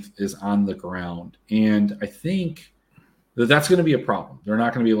strength is on the ground. And I think that's going to be a problem. They're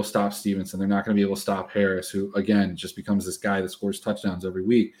not going to be able to stop Stevenson. They're not going to be able to stop Harris, who, again, just becomes this guy that scores touchdowns every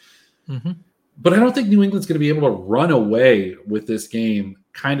week. But I don't think New England's going to be able to run away with this game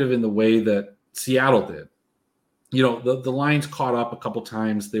kind of in the way that Seattle did. You know, the Lions caught up a couple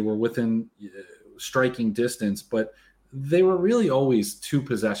times. They were within striking distance, but they were really always 2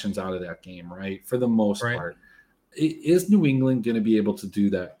 possessions out of that game, right? For the most part. Is New England going to be able to do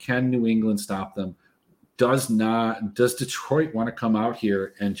that? Can New England stop them? Does Detroit want to come out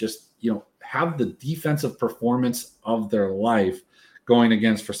here and just, have the defensive performance of their life going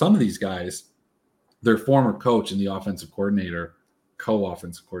against, for some of these guys, their former coach and the co-offensive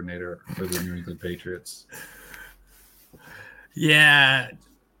coordinator for the New England Patriots? Yeah.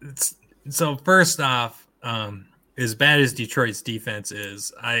 So first off, as bad as Detroit's defense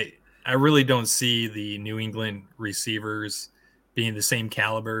is, I really don't see the New England receivers being the same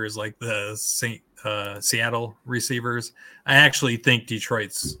caliber as like the Seattle receivers. I actually think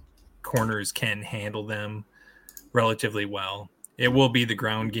Detroit's corners can handle them relatively well. It will be the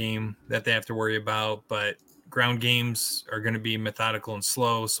ground game that they have to worry about, but ground games are going to be methodical and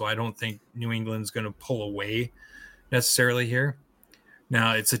slow, so I don't think New England's going to pull away necessarily here.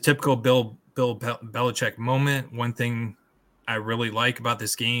 Now, it's a typical Bill Belichick moment. One thing I really like about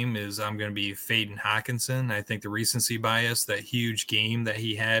this game is I'm going to be fading Hawkinson. I think the recency bias, that huge game that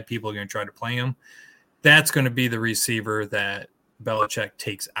he had, people are going to try to play him. That's going to be the receiver that Belichick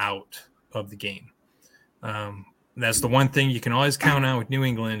takes out of the game. That's the one thing you can always count on with New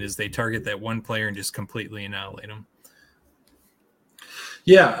England is they target that one player and just completely annihilate him.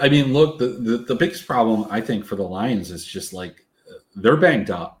 Yeah, I mean, look, the biggest problem I think for the Lions is just like they're banged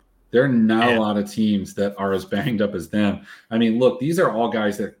up. There are not a lot of teams that are as banged up as them. I mean, look, these are all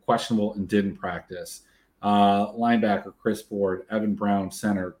guys that are questionable and didn't practice. Linebacker Chris Ford, Evan Brown,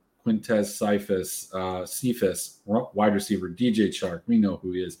 center, Quintez Cephas, wide receiver DJ Chark. We know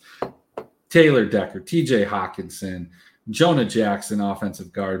who he is. Taylor Decker, TJ Hawkinson, Jonah Jackson,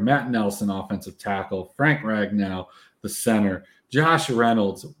 offensive guard, Matt Nelson, offensive tackle, Frank Ragnow, the center, Josh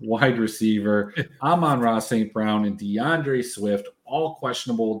Reynolds, wide receiver, Amon-Ra St. Brown, and DeAndre Swift, all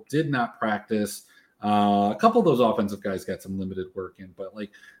questionable, did not practice. A couple of those offensive guys got some limited work in, but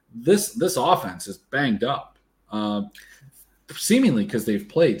like this offense is banged up, seemingly because they've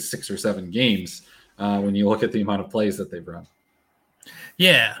played 6 or 7 games when you look at the amount of plays that they've run.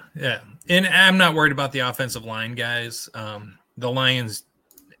 Yeah. And I'm not worried about the offensive line guys. The Lions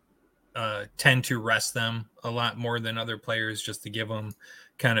tend to rest them a lot more than other players just to give them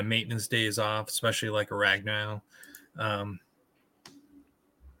kind of maintenance days off, especially like a Ragnow.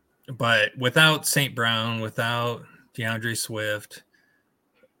 But without St. Brown, without DeAndre Swift,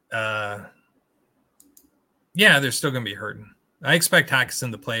 they're still going to be hurting. I expect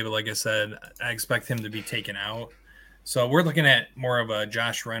Hawkinson to play, but like I said, I expect him to be taken out. So we're looking at more of a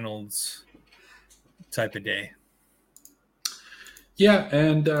Josh Reynolds type of day. Yeah,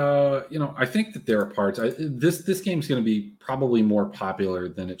 and I think that there are parts. This game's going to be probably more popular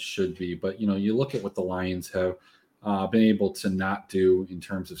than it should be, but you look at what the Lions have been able to not do in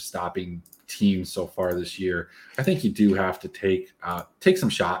terms of stopping teams so far this year. I think you do have to take some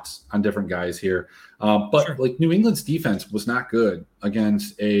shots on different guys here. But sure. Like New England's defense was not good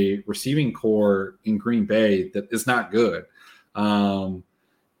against a receiving core in Green Bay that is not good.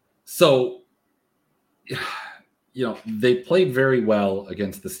 So, they played very well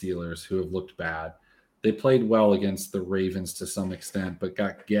against the Steelers, who have looked bad. They played well against the Ravens to some extent, but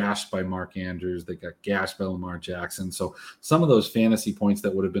got gashed by Mark Andrews. They got gashed by Lamar Jackson. So some of those fantasy points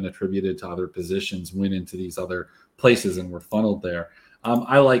that would have been attributed to other positions went into these other places and were funneled there.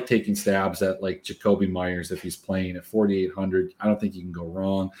 I like taking stabs at like Jacoby Myers if he's playing at 4,800. I don't think you can go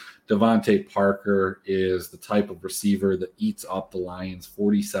wrong. Devontae Parker is the type of receiver that eats up the Lions,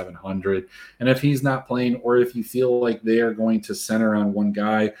 4,700. And if he's not playing, or if you feel like they are going to center on one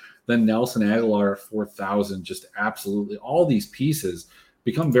guy, then Nelson Aguilar at 4,000, just absolutely all these pieces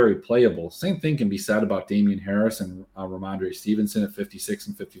become very playable. Same thing can be said about Damian Harris and Ramondre Stevenson at 56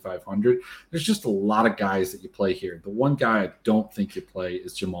 and 5,500. There's just a lot of guys that you play here. The one guy I don't think you play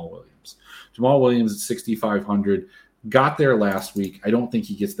is Jamal Williams. Jamal Williams at 6,500 got there last week. I don't think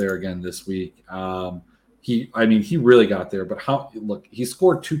he gets there again this week. He really got there, but he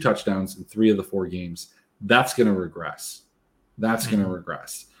scored 2 touchdowns in 3 of the 4 games. That's going to regress.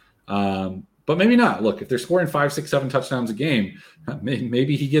 But maybe not. Look, if they're scoring 5, 6, 7 touchdowns a game,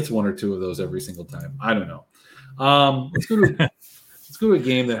 maybe he gets 1 or 2 of those every single time. I don't know. Let's go to a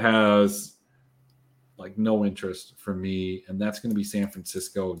game that has like no interest for me, and that's going to be San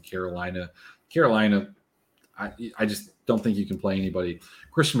Francisco and Carolina. Carolina, I just don't think you can play anybody.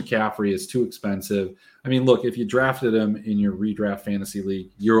 Christian McCaffrey is too expensive. I mean, look, if you drafted him in your redraft fantasy league,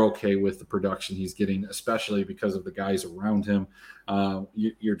 you're okay with the production he's getting, especially because of the guys around him.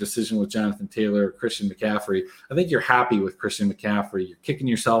 Your decision with Jonathan Taylor, Christian McCaffrey, I think you're happy with Christian McCaffrey. You're kicking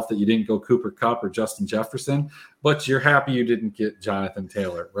yourself that you didn't go Cooper Kupp or Justin Jefferson, but you're happy you didn't get Jonathan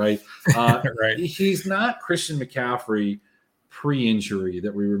Taylor, right? Right. He's not Christian McCaffrey pre-injury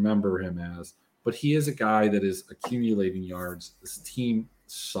that we remember him as, but he is a guy that is accumulating yards. This team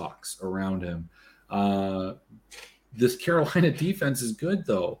sucks around him. This Carolina defense is good,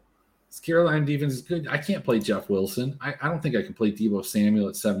 though. This Carolina defense is good. I can't play Jeff Wilson. I don't think I can play Deebo Samuel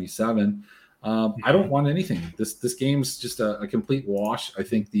at 77. I don't want anything. This game's just a complete wash. I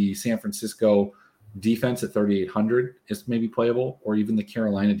think the San Francisco defense at 3,800 is maybe playable, or even the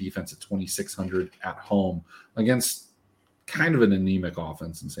Carolina defense at 2,600 at home against kind of an anemic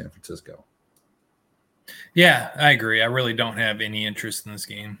offense in San Francisco. Yeah, I agree. I really don't have any interest in this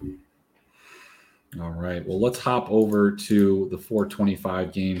game. All right. Well, let's hop over to the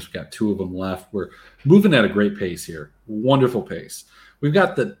 425 games. We've got 2 of them left. We're moving at a great pace here. Wonderful pace. We've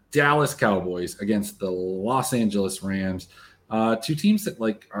got the Dallas Cowboys against the Los Angeles Rams. 2 teams that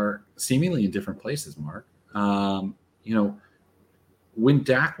are seemingly in different places, Mark. When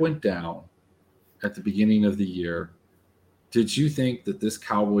Dak went down at the beginning of the year, did you think that this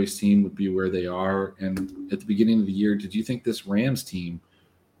Cowboys team would be where they are? And at the beginning of the year, did you think this Rams team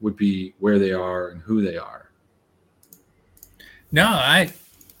would be where they are and who they are? No,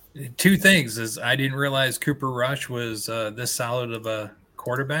 2 things is I didn't realize Cooper Rush was this solid of a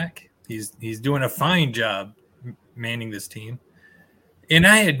quarterback. He's doing a fine job manning this team. And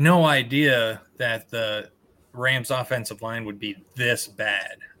I had no idea that the Rams offensive line would be this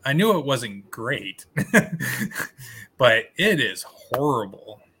bad. I knew it wasn't great, but it is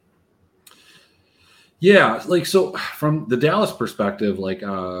horrible. Yeah, so from the Dallas perspective,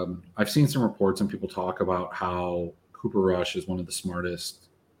 I've seen some reports and people talk about how Cooper Rush is one of the smartest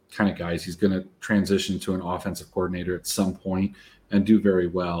kind of guys. He's going to transition to an offensive coordinator at some point and do very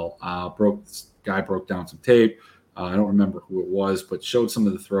well. This guy broke down some tape. I don't remember who it was, but showed some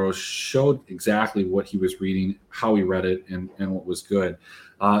of the throws, showed exactly what he was reading, how he read it, and what was good.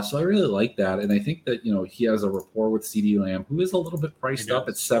 So I really like that. And I think that, he has a rapport with CeeDee Lamb, who is a little bit priced up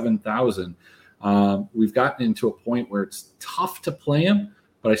at 7,000. We've gotten into a point where it's tough to play him,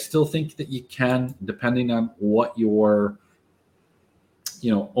 but I still think that you can, depending on what your,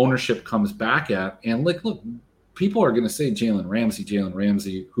 ownership comes back at. And look, people are going to say Jalen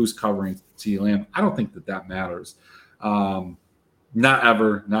Ramsey, who's covering CeeDee Lamb. I don't think that matters. Not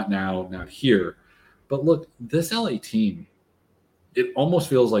ever, not now, not here. But look, this LA team, it almost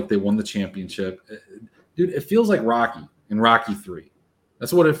feels like they won the championship. Dude, it feels like Rocky in Rocky 3.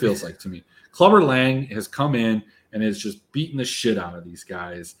 That's what it feels like to me. Clubber Lang has come in and has just beaten the shit out of these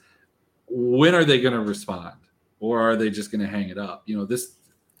guys. When are they going to respond? Or are they just going to hang it up?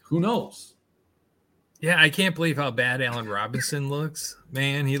 Who knows? Yeah, I can't believe how bad Allen Robinson looks.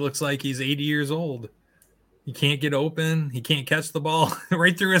 Man, he looks like he's 80 years old. He can't get open. He can't catch the ball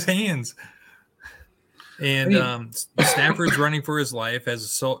right through his hands. And Stafford's running for his life,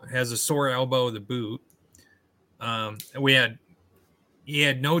 has a sore elbow to boot. He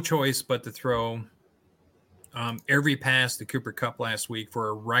had no choice but to throw every pass to Cooper Kupp last week for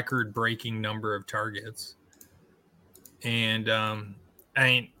a record-breaking number of targets. And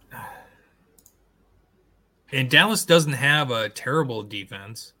And Dallas doesn't have a terrible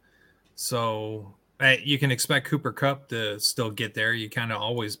defense. So you can expect Cooper Kupp to still get there. You kind of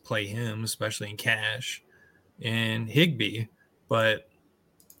always play him, especially in cash, and Higbee. But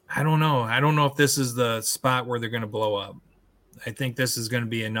I don't know. I don't know if this is the spot where they're going to blow up. I think this is going to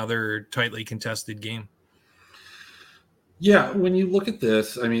be another tightly contested game. Yeah, when you look at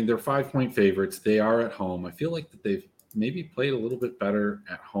this, I mean, they're 5-point favorites. They are at home. I feel like that they've maybe played a little bit better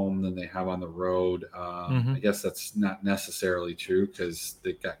at home than they have on the road. I guess that's not necessarily true because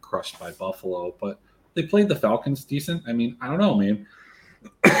they got crushed by Buffalo, but they played the Falcons decent. I mean, I don't know, man.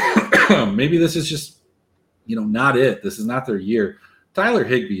 Maybe this is just, not it. This is not their year. Tyler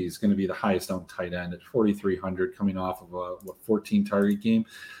Higbee is going to be the highest owned tight end at 4,300 coming off of a 14 target game.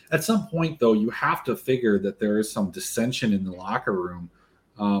 At some point, though, you have to figure that there is some dissension in the locker room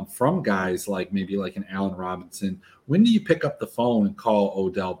from guys like maybe like an Allen Robinson. When do you pick up the phone and call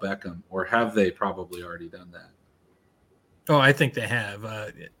Odell Beckham, or have they probably already done that? Oh, I think they have.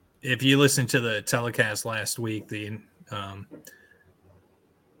 If you listen to the telecast last week, they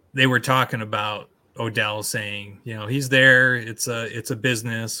were talking about Odell saying, he's there. It's a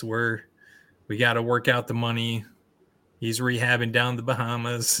business. We got to work out the money. He's rehabbing down the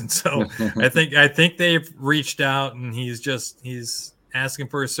Bahamas, and so I think they've reached out, and he's asking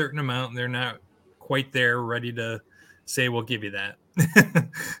for a certain amount, and they're not quite there, ready to say we'll give you that.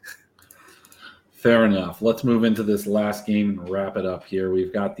 Fair enough. Let's move into this last game and wrap it up here.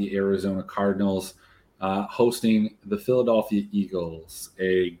 We've got the Arizona Cardinals hosting the Philadelphia Eagles,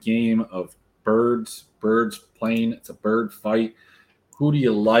 a game of birds playing. It's a bird fight. Who do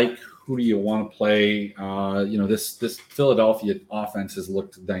you like? Who do you want to play? This Philadelphia offense has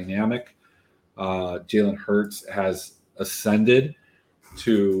looked dynamic. Jalen Hurts has ascended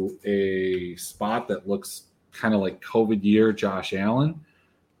to a spot that looks kind of like COVID year Josh Allen.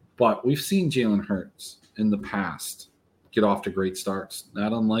 But we've seen Jalen Hurts in the past get off to great starts,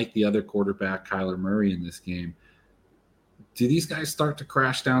 not unlike the other quarterback, Kyler Murray, in this game. Do these guys start to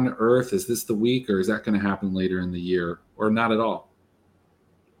crash down to earth? Is this the week, or is that going to happen later in the year, or not at all?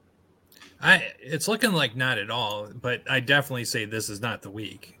 It's looking like not at all, but I definitely say this is not the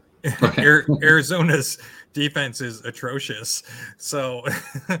week. Okay. Arizona's defense is atrocious. So,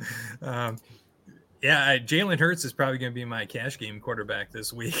 Jalen Hurts is probably going to be my cash game quarterback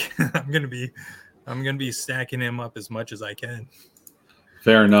this week. I'm going to be stacking him up as much as I can.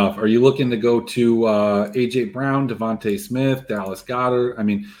 Fair enough. Are you looking to go to A.J. Brown, Devontae Smith, Dallas Goedert? I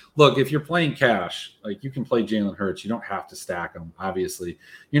mean, look, if you're playing cash, like you can play Jalen Hurts. You don't have to stack him, obviously.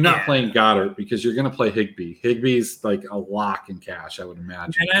 You're not playing Goedert because you're going to play Higbee. Higbee's like a lock in cash, I would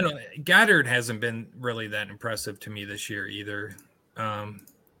imagine. And Goedert hasn't been really that impressive to me this year either.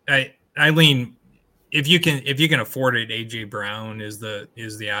 I lean if you can afford it, A.J. Brown is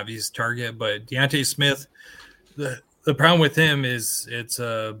the obvious target, but Deontay Smith, the problem with him is it's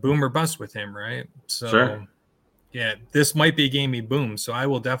a boom or bust with him, right? So, sure. Yeah, this might be a game he booms, so I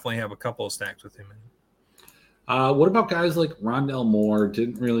will definitely have a couple of stacks with him. What about guys like Rondell Moore?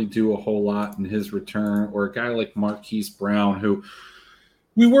 Didn't really do a whole lot in his return, or a guy like Marquise Brown, who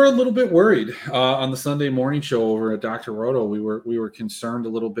we were a little bit worried on the Sunday morning show over at Dr. Roto. We were concerned a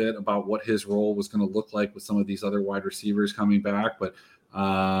little bit about what his role was going to look like with some of these other wide receivers coming back, but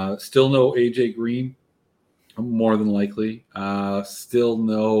still no AJ Green. More than likely. Still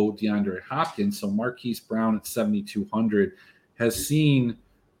no DeAndre Hopkins. So Marquise Brown at 7,200 has seen,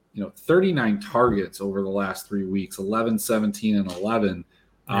 39 targets over the last 3 weeks, 11, 17, and 11.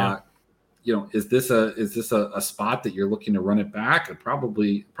 Yeah. Is this a spot that you're looking to run it back?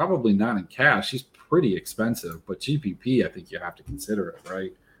 Probably not in cash. He's pretty expensive, but GPP, I think you have to consider it,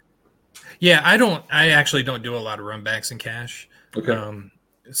 right? Yeah, I actually don't do a lot of run backs in cash. Okay.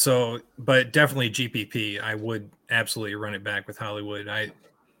 So, but definitely GPP, I would absolutely run it back with Hollywood.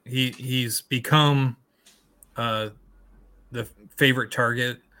 He's become the favorite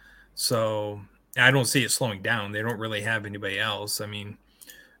target, so I don't see it slowing down. They don't really have anybody else. I mean,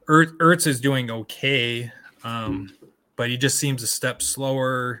 Ertz is doing okay, but he just seems a step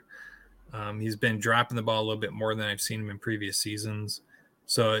slower. He's been dropping the ball a little bit more than I've seen him in previous seasons.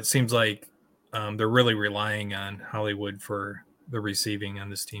 So it seems like they're really relying on Hollywood for the receiving on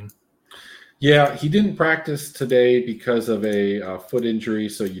this team. Yeah, he didn't practice today because of a foot injury,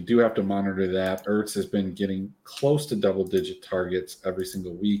 so you do have to monitor that. Ertz has been getting close to double-digit targets every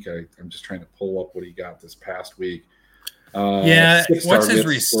single week. I'm just trying to pull up what he got this past week. What's his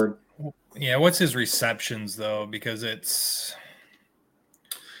receptions though? Because it's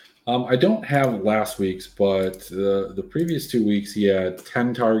I don't have last week's, but the previous 2 weeks he had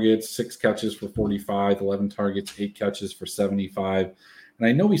 10 targets, 6 catches for 45, 11 targets, 8 catches for 75. And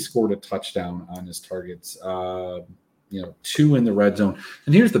I know he scored a touchdown on his targets, 2 in the red zone.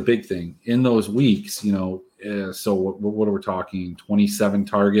 And here's the big thing in those weeks, so what are we talking? 27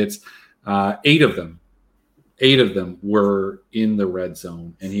 targets, 8 of them were in the red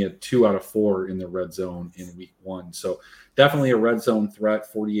zone, and he had 2 out of 4 in the red zone in week 1. So definitely a red zone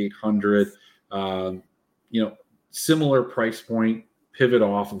threat, 4,800. Similar price point, pivot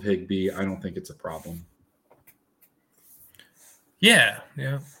off of Higbee. I don't think it's a problem. Yeah.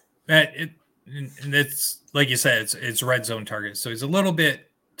 And it's like you said, it's red zone target, so he's a little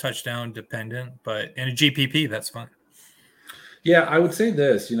bit touchdown dependent, but in a GPP, that's fine. Yeah, I would say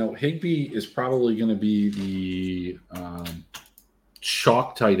this. Higbee is probably going to be the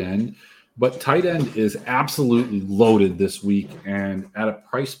chalk tight end, but tight end is absolutely loaded this week and at a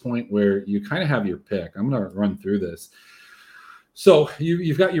price point where you kind of have your pick. I'm going to run through this. So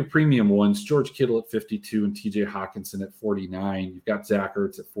you've got your premium ones, George Kittle at 52 and TJ Hawkinson at 49. You've got Zach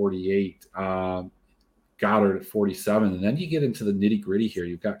Ertz at 48, Goddard at 47. And then you get into the nitty gritty here.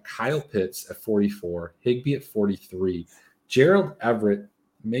 You've got Kyle Pitts at 44, Higbee at 43, Gerald Everett,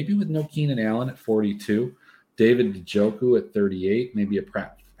 maybe with no Keenan Allen at 42, David Njoku at 38, maybe a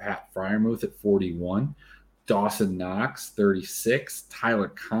Pat Freiermuth at 41, Dawson Knox 36, Tyler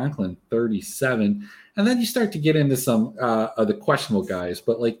Conklin 37, and then you start to get into some of the questionable guys.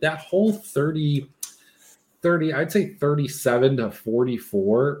 But like that whole 30, I'd say 37 to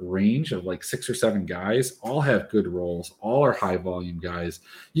 44 range of like 6 or 7 guys all have good roles. All are high volume guys.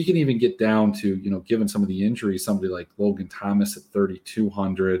 You can even get down to, given some of the injuries, somebody like Logan Thomas at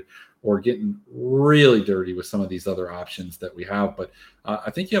 3,200, or getting really dirty with some of these other options that we have. But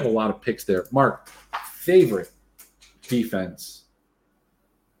I think you have a lot of picks there. Mark, favorite defense?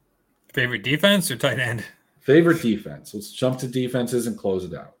 Favorite defense or tight end? Favorite defense. Let's jump to defenses and close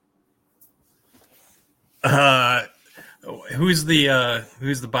it out. Who's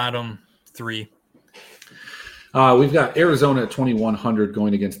the bottom 3? We've got Arizona at 2,100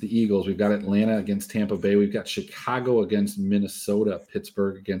 going against the Eagles. We've got Atlanta against Tampa Bay. We've got Chicago against Minnesota,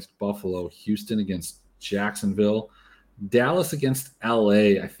 Pittsburgh against Buffalo, Houston against Jacksonville, Dallas against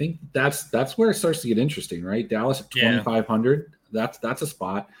LA. I think that's where it starts to get interesting, right? Dallas at 2,500. Yeah. That's a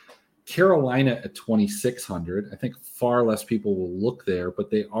spot. Carolina at 2,600. I think far less people will look there,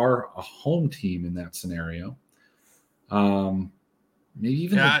 but they are a home team in that scenario. Maybe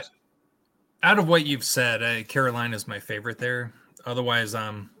even out of what you've said, Carolina is my favorite there. Otherwise,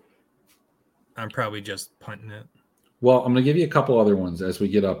 I'm probably just punting it. Well, I'm going to give you a couple other ones as we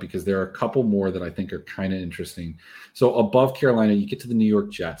get up, because there are a couple more that I think are kind of interesting. So above Carolina, you get to the New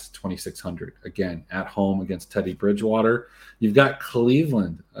York Jets, 2,600. Again, at home against Teddy Bridgewater. You've got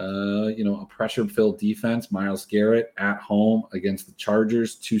Cleveland, a pressure-filled defense. Myles Garrett at home against the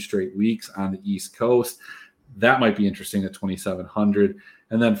Chargers, 2 straight weeks on the East Coast. That might be interesting at 2,700.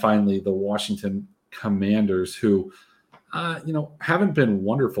 And then finally, the Washington Commanders, who haven't been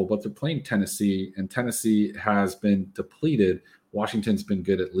wonderful, but they're playing Tennessee, and Tennessee has been depleted. Washington's been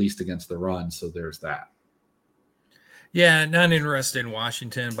good at least against the run, so there's that. Yeah, not interested in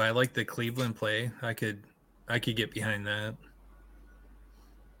Washington, but I like the Cleveland play. I could get behind that.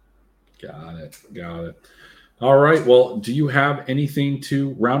 Got it. All right. Well, do you have anything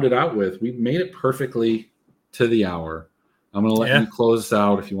to round it out with? We made it perfectly to the hour. I'm going to let you close this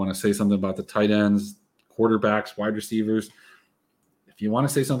out. If you want to say something about the tight ends, quarterbacks, wide receivers, if you want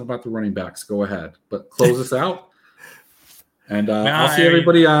to say something about the running backs, go ahead. But close us out. And I'll see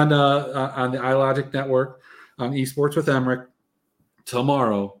everybody on the iLogic Network on Esports with Emmerich.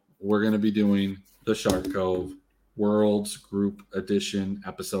 Tomorrow, we're going to be doing the Shark Cove Worlds Group Edition,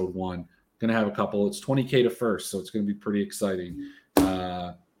 Episode 1. Going to have a couple. It's 20K to first, so it's going to be pretty exciting.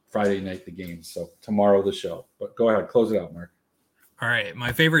 Friday night, the game. So tomorrow, the show. But go ahead, close it out, Mark. All right.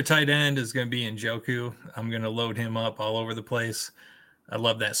 My favorite tight end is going to be Njoku. I'm going to load him up all over the place. I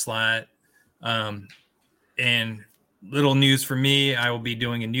love that slot. And little news for me, I will be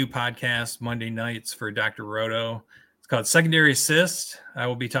doing a new podcast Monday nights for Dr. Roto. It's called Secondary Assist. I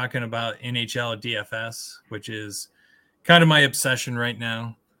will be talking about NHL DFS, which is kind of my obsession right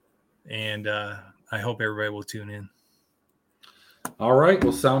now. And I hope everybody will tune in. All right.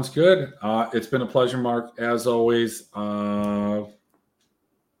 Well, sounds good. It's been a pleasure, Mark, as always. Yeah.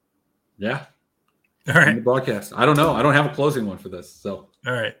 All right. The broadcast. I don't know. I don't have a closing one for this. So.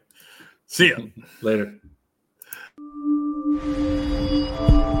 All right. See you later.